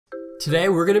Today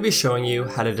we're going to be showing you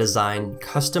how to design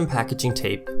custom packaging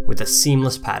tape with a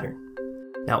seamless pattern.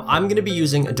 Now I'm going to be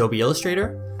using Adobe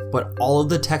Illustrator, but all of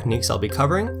the techniques I'll be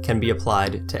covering can be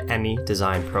applied to any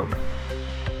design program.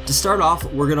 To start off,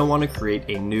 we're going to want to create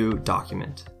a new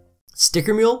document.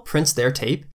 Sticker Mule prints their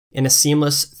tape in a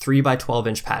seamless 3 by 12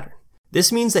 inch pattern.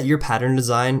 This means that your pattern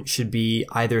design should be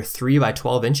either 3 by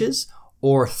 12 inches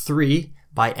or 3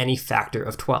 by any factor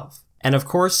of 12. And of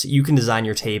course, you can design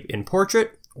your tape in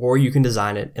portrait or you can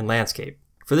design it in landscape.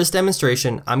 For this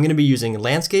demonstration, I'm going to be using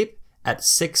landscape at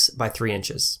 6 by 3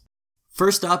 inches.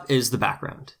 First up is the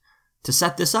background. To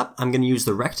set this up, I'm going to use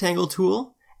the rectangle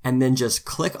tool and then just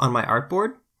click on my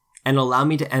artboard and allow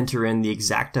me to enter in the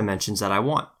exact dimensions that I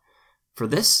want. For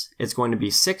this, it's going to be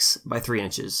 6 by 3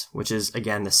 inches, which is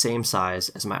again the same size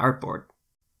as my artboard.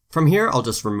 From here, I'll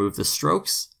just remove the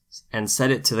strokes and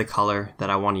set it to the color that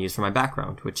I want to use for my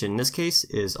background, which in this case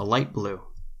is a light blue.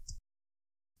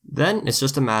 Then it's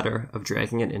just a matter of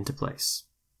dragging it into place.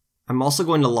 I'm also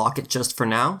going to lock it just for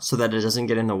now so that it doesn't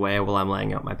get in the way while I'm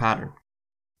laying out my pattern.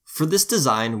 For this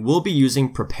design, we'll be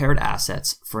using prepared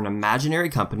assets for an imaginary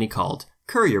company called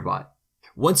CourierBot.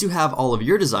 Once you have all of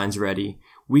your designs ready,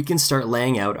 we can start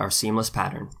laying out our seamless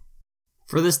pattern.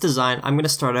 For this design, I'm going to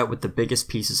start out with the biggest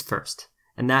pieces first,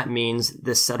 and that means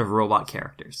this set of robot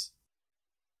characters.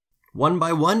 One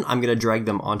by one, I'm going to drag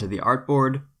them onto the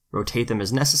artboard, rotate them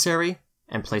as necessary,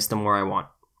 and place them where I want.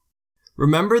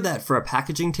 Remember that for a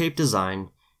packaging tape design,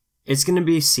 it's going to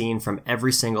be seen from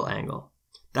every single angle.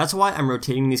 That's why I'm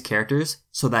rotating these characters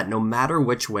so that no matter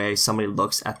which way somebody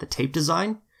looks at the tape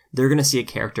design, they're going to see a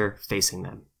character facing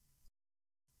them.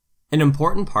 An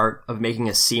important part of making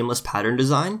a seamless pattern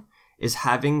design is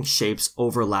having shapes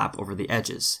overlap over the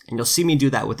edges, and you'll see me do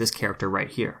that with this character right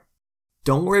here.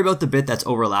 Don't worry about the bit that's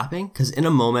overlapping, because in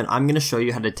a moment I'm going to show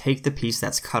you how to take the piece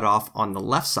that's cut off on the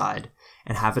left side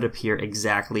and have it appear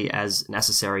exactly as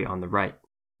necessary on the right.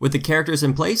 With the characters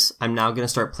in place, I'm now going to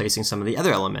start placing some of the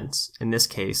other elements, in this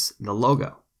case, the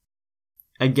logo.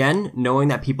 Again, knowing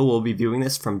that people will be viewing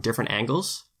this from different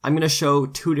angles, I'm going to show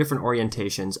 2 different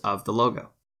orientations of the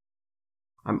logo.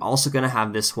 I'm also going to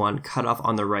have this one cut off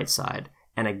on the right side,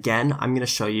 and again, I'm going to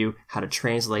show you how to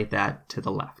translate that to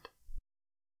the left.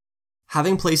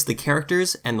 Having placed the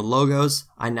characters and the logos,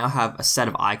 I now have a set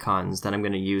of icons that I'm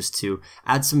going to use to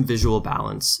add some visual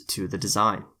balance to the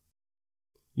design.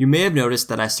 You may have noticed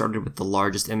that I started with the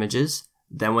largest images,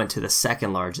 then went to the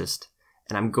second largest,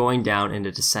 and I'm going down in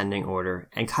a descending order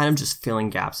and kind of just filling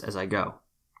gaps as I go.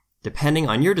 Depending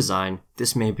on your design,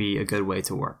 this may be a good way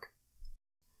to work.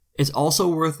 It's also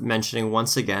worth mentioning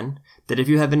once again that if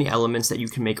you have any elements that you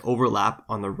can make overlap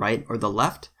on the right or the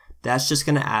left, that's just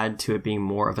going to add to it being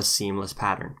more of a seamless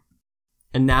pattern.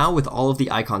 And now with all of the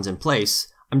icons in place,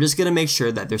 I'm just going to make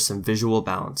sure that there's some visual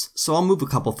balance, so I'll move a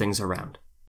couple things around.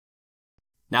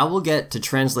 Now we'll get to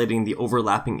translating the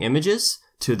overlapping images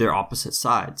to their opposite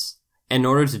sides. In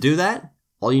order to do that,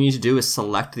 all you need to do is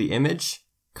select the image,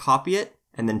 copy it,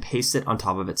 and then paste it on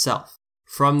top of itself.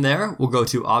 From there, we'll go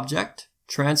to Object,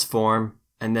 Transform,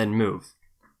 and then Move.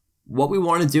 What we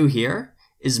want to do here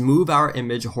is move our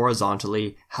image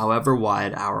horizontally however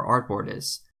wide our artboard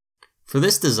is. For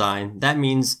this design, that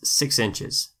means 6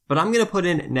 inches, but I'm going to put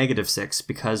in -6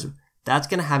 because that's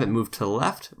going to have it move to the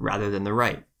left rather than the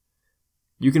right.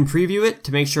 You can preview it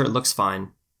to make sure it looks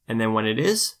fine, and then when it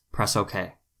is, press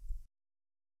OK.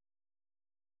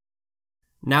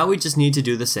 Now we just need to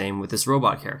do the same with this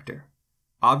robot character.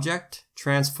 Object,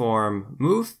 Transform,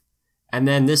 Move, and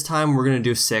then this time we're going to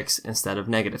do 6 instead of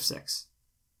 -6.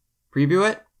 Preview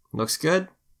it, looks good,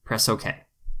 press OK.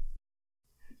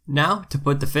 Now to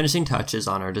put the finishing touches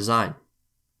on our design.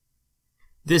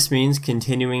 This means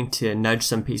continuing to nudge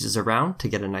some pieces around to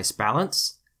get a nice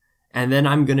balance, and then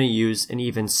I'm going to use an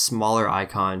even smaller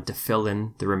icon to fill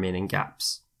in the remaining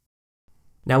gaps.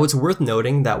 Now it's worth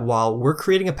noting that while we're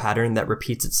creating a pattern that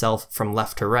repeats itself from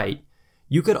left to right,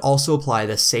 you could also apply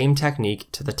the same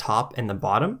technique to the top and the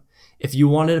bottom if you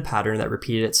wanted a pattern that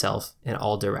repeated itself in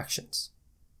all directions.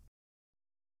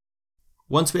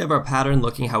 Once we have our pattern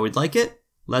looking how we'd like it,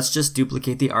 let's just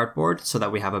duplicate the artboard so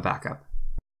that we have a backup.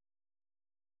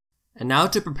 And now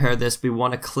to prepare this, we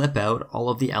want to clip out all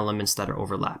of the elements that are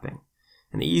overlapping.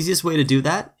 And the easiest way to do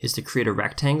that is to create a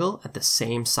rectangle at the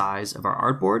same size of our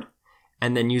artboard,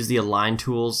 and then use the align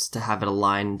tools to have it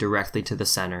align directly to the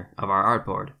center of our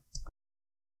artboard.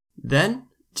 Then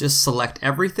just select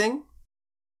everything,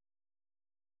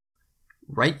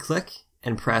 right-click,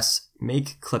 and press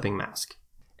Make Clipping Mask.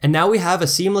 And now we have a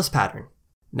seamless pattern.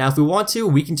 Now if we want to,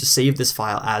 we can just save this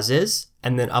file as is,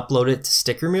 and then upload it to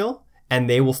Sticker Mule, and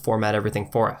they will format everything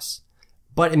for us.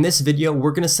 But in this video,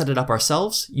 we're going to set it up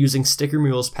ourselves using Sticker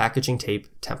Mule's packaging tape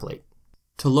template.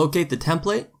 To locate the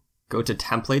template, go to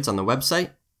Templates on the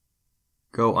website,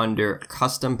 go under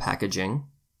Custom Packaging,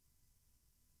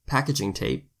 Packaging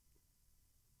Tape,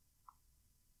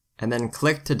 and then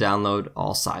click to download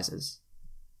all sizes.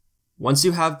 Once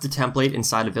you have the template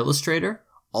inside of Illustrator,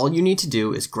 all you need to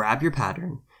do is grab your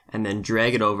pattern and then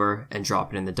drag it over and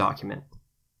drop it in the document.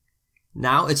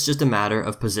 Now it's just a matter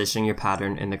of positioning your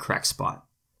pattern in the correct spot.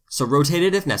 So rotate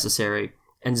it if necessary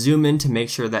and zoom in to make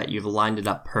sure that you've lined it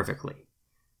up perfectly.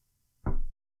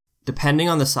 Depending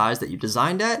on the size that you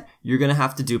designed at, you're going to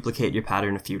have to duplicate your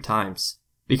pattern a few times.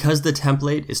 Because the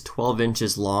template is 12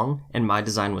 inches long and my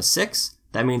design was 6,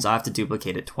 that means I have to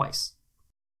duplicate it twice.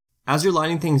 As you're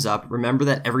lining things up, remember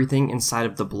that everything inside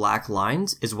of the black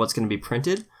lines is what's going to be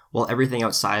printed, while everything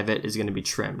outside of it is going to be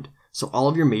trimmed. So all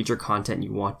of your major content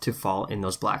you want to fall in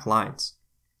those black lines.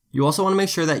 You also want to make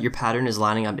sure that your pattern is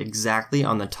lining up exactly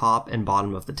on the top and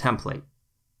bottom of the template.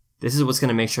 This is what's going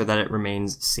to make sure that it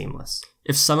remains seamless.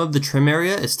 If some of the trim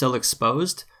area is still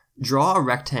exposed, draw a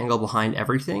rectangle behind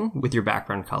everything with your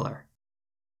background color.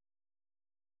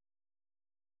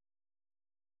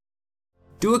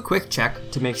 Do a quick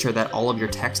check to make sure that all of your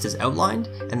text is outlined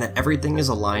and that everything is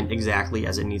aligned exactly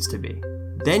as it needs to be.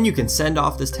 Then you can send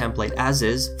off this template as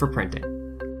is for printing.